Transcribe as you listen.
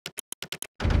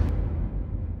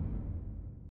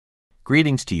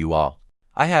Greetings to you all.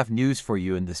 I have news for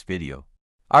you in this video.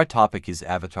 Our topic is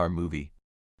Avatar movie.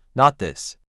 Not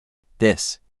this.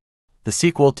 This. The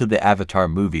sequel to the Avatar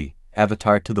movie,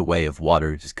 Avatar to the Way of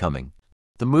Water, is coming.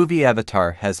 The movie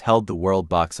Avatar has held the world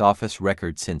box office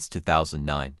record since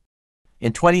 2009.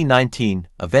 In 2019,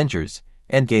 Avengers,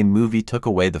 Endgame movie took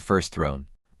away the first throne.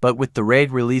 But with the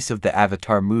raid release of the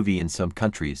Avatar movie in some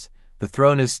countries, the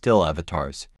throne is still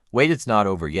Avatar's. Wait, it's not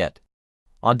over yet.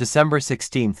 On December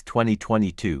 16,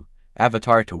 2022,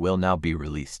 Avatar 2 will now be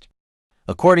released.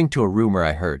 According to a rumor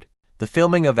I heard, the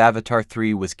filming of Avatar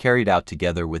 3 was carried out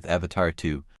together with Avatar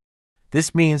 2.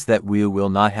 This means that we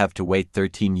will not have to wait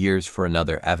 13 years for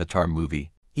another Avatar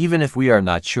movie. Even if we are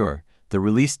not sure, the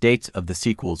release dates of the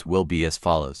sequels will be as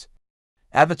follows.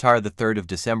 Avatar the 3rd of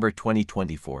December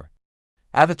 2024.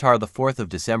 Avatar the 4th of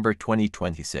December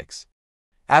 2026.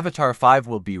 Avatar 5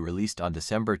 will be released on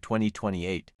December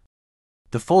 2028.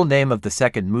 The full name of the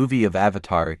second movie of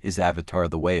Avatar is Avatar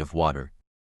the Way of Water.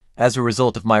 As a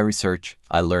result of my research,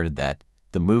 I learned that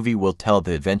the movie will tell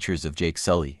the adventures of Jake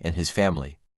Sully and his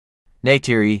family.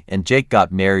 Neytiri and Jake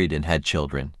got married and had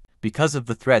children. Because of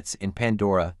the threats in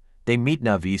Pandora, they meet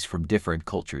Na'vis from different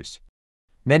cultures.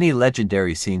 Many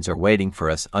legendary scenes are waiting for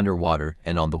us underwater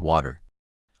and on the water.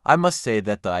 I must say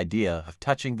that the idea of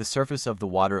touching the surface of the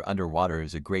water underwater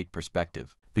is a great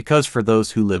perspective, because for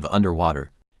those who live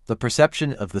underwater, the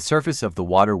perception of the surface of the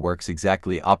water works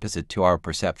exactly opposite to our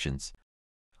perceptions.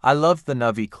 I love the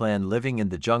Na'vi clan living in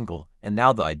the jungle, and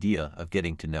now the idea of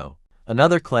getting to know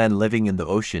another clan living in the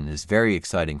ocean is very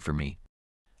exciting for me.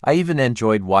 I even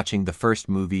enjoyed watching the first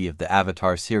movie of the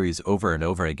Avatar series over and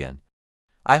over again.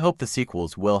 I hope the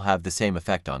sequels will have the same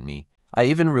effect on me. I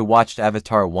even rewatched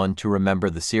Avatar 1 to remember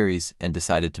the series and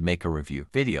decided to make a review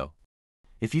video.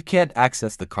 If you can't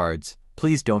access the cards,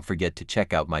 please don't forget to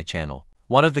check out my channel.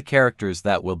 One of the characters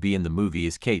that will be in the movie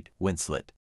is Kate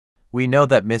Winslet. We know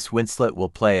that Miss Winslet will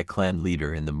play a clan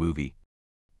leader in the movie.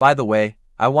 By the way,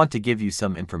 I want to give you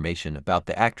some information about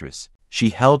the actress.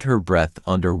 She held her breath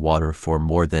underwater for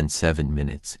more than 7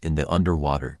 minutes in the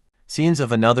underwater scenes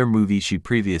of another movie she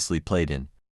previously played in.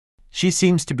 She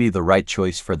seems to be the right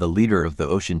choice for the leader of the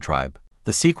Ocean Tribe.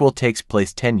 The sequel takes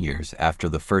place 10 years after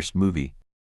the first movie.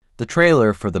 The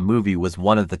trailer for the movie was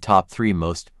one of the top 3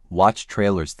 most watched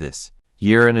trailers this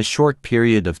year in a short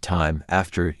period of time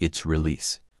after its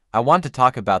release. I want to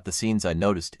talk about the scenes I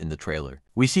noticed in the trailer.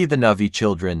 We see the Na'vi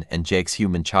children and Jake's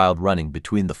human child running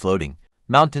between the floating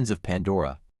mountains of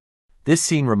Pandora. This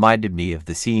scene reminded me of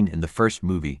the scene in the first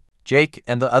movie. Jake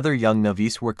and the other young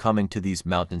Na'vis were coming to these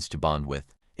mountains to bond with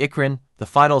Ikrin, the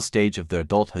final stage of the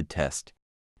adulthood test.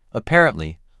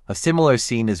 Apparently, a similar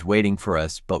scene is waiting for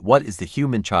us, but what is the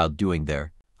human child doing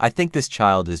there? I think this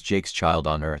child is Jake's child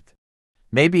on Earth.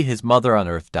 Maybe his mother on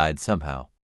Earth died somehow.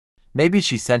 Maybe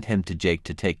she sent him to Jake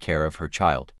to take care of her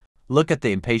child. Look at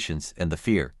the impatience and the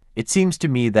fear. It seems to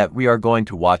me that we are going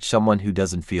to watch someone who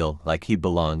doesn't feel like he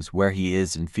belongs where he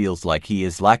is and feels like he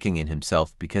is lacking in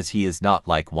himself because he is not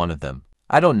like one of them.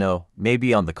 I don't know,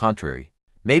 maybe on the contrary.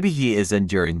 Maybe he is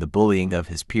enduring the bullying of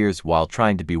his peers while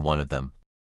trying to be one of them.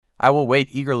 I will wait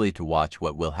eagerly to watch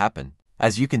what will happen.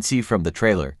 As you can see from the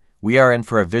trailer, we are in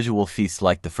for a visual feast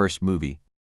like the first movie.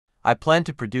 I plan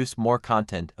to produce more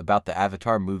content about the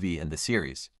Avatar movie and the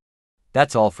series.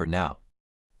 That's all for now.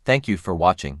 Thank you for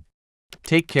watching.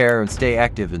 Take care and stay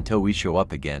active until we show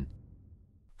up again.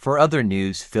 For other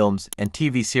news, films, and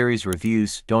TV series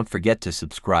reviews, don't forget to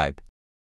subscribe.